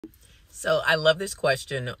So I love this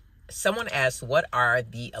question. Someone asked, what are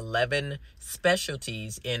the 11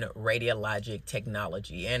 specialties in radiologic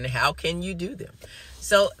technology and how can you do them?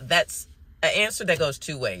 So that's an answer that goes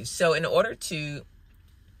two ways. So in order to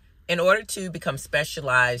become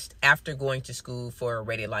specialized after going to school for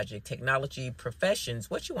radiologic technology professions,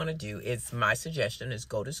 what you want to do is, my suggestion is,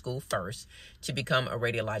 go to school first to become a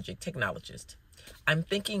radiologic technologist. I'm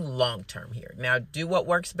thinking long term here. Now, do what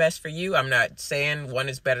works best for you. I'm not saying one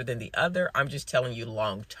is better than the other. I'm just telling you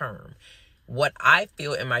long term. What I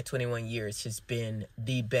feel in my 21 years has been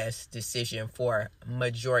the best decision for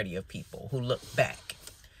majority of people who look back.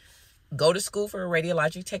 Go to school for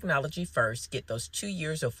radiologic technology first, get those 2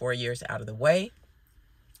 years or 4 years out of the way,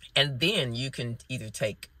 and then you can either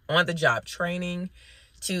take on-the-job training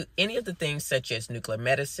to any of the things such as nuclear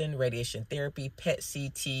medicine, radiation therapy, PET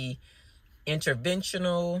CT,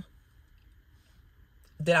 interventional,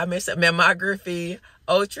 did I miss it? Mammography,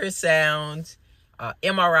 ultrasound,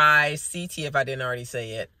 MRI, CT if I didn't already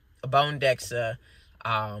say it, bone DEXA,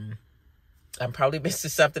 I'm probably missing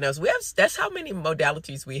something else. That's how many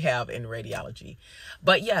modalities we have in radiology.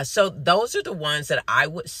 But yeah, so those are the ones that I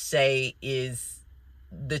would say is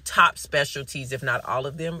the top specialties, if not all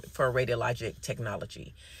of them, for radiologic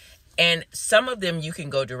technology. And some of them you can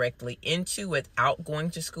go directly into without going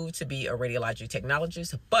to school to be a radiologic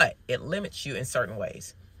technologist, but it limits you in certain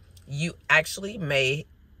ways. You actually may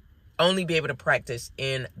only be able to practice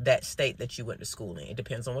in that state that you went to school in. It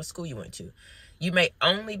depends on what school you went to. You may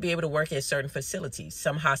only be able to work at certain facilities.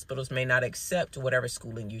 Some hospitals may not accept whatever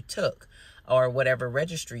schooling you took or whatever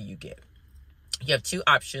registry you get. You have two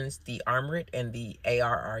options, the ARMRIT and the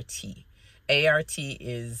ARRT. ARRT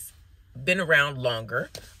is been around longer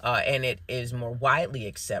and it is more widely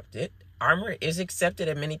accepted. ARMRIT is accepted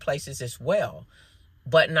in many places as well,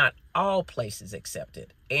 but not all places accept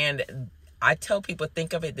it. And I tell people,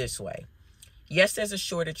 think of it this way. Yes, there's a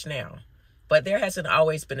shortage now, but there hasn't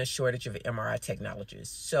always been a shortage of MRI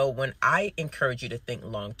technologists. So when I encourage you to think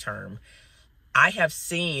long term, I have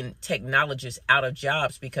seen technologists out of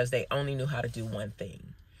jobs because they only knew how to do one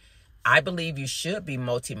thing. I believe you should be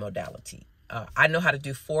multimodality. I know how to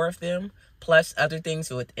do 4 of them, plus other things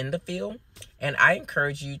within the field. And I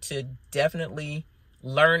encourage you to definitely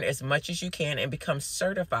learn as much as you can and become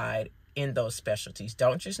certified in those specialties.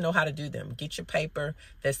 Don't just know how to do them. Get your paper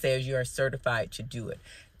that says you are certified to do it.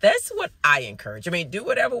 That's what I encourage. I mean, do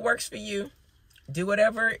whatever works for you. Do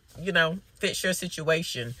whatever, fits your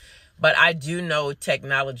situation. But I do know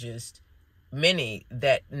technologists, many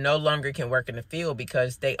that no longer can work in the field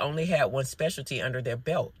because they only had one specialty under their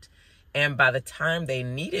belt. And by the time they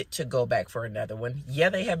needed to go back for another one, yeah,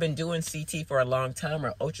 they have been doing CT for a long time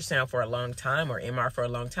or ultrasound for a long time or MR for a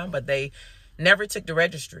long time, but they never took the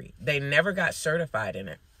registry. They never got certified in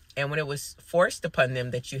it. And when it was forced upon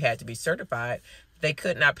them that you had to be certified, they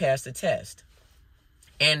could not pass the test.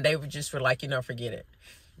 And they were like, forget it.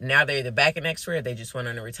 Now they're either back in X-ray or they just went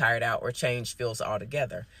on and retired out or changed fields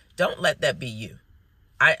altogether. Don't let that be you.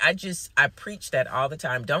 I preach that all the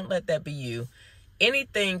time. Don't let that be you.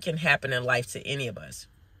 Anything can happen in life to any of us.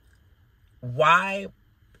 Why?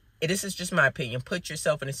 This is just my opinion. Put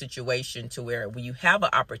yourself in a situation to where you have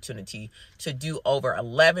an opportunity to do over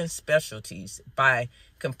 11 specialties by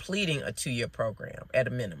completing a 2-year program at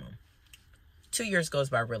a minimum. 2 years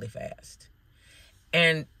goes by really fast.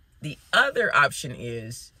 And the other option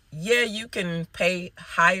is, yeah, you can pay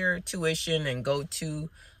higher tuition and go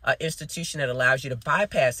to an institution that allows you to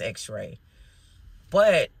bypass X-ray,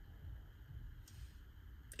 but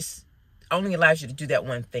it only allows you to do that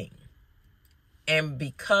one thing. And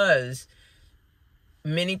because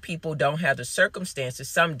many people don't have the circumstances,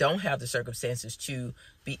 some don't have the circumstances to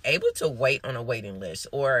be able to wait on a waiting list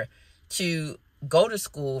or to go to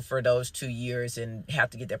school for those 2 years and have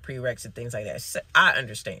to get their prereqs and things like that. So I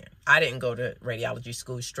understand. I didn't go to radiology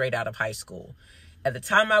school straight out of high school. At the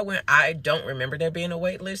time I went, I don't remember there being a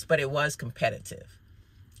wait list, but it was competitive.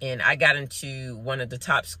 And I got into one of the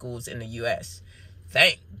top schools in the U.S.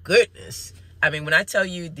 Thank goodness. I mean, when I tell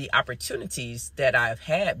you the opportunities that I've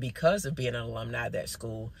had because of being an alumni of that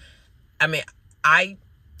school, I mean, I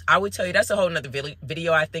would tell you that's a whole nother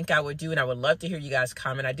video I think I would do. And I would love to hear you guys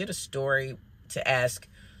comment. I did a story to ask,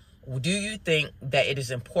 do you think that it is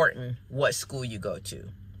important what school you go to?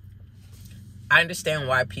 I understand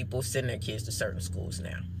why people send their kids to certain schools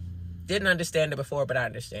now. Didn't understand it before, but I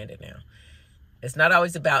understand it now. It's not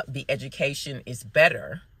always about the education is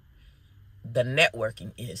better. The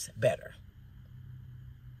networking is better.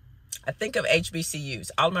 I think of HBCUs.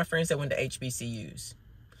 All of my friends that went to HBCUs.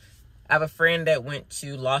 I have a friend that went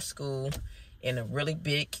to law school in a really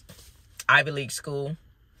big Ivy League school.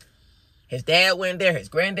 His dad went there. His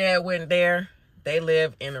granddad went there. They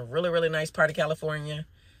live in a really, really nice part of California.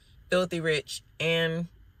 Filthy rich. And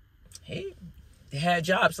he had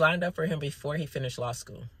jobs lined up for him before he finished law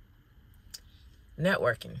school.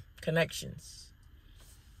 Networking, connections.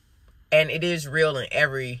 And it is real in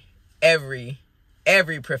every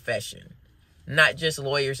profession, not just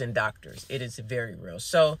lawyers and doctors. It is very real.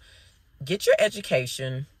 So get your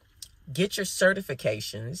education, get your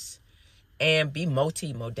certifications, and be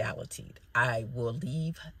multi-modality. I will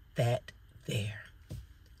leave that there.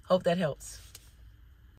 Hope that helps.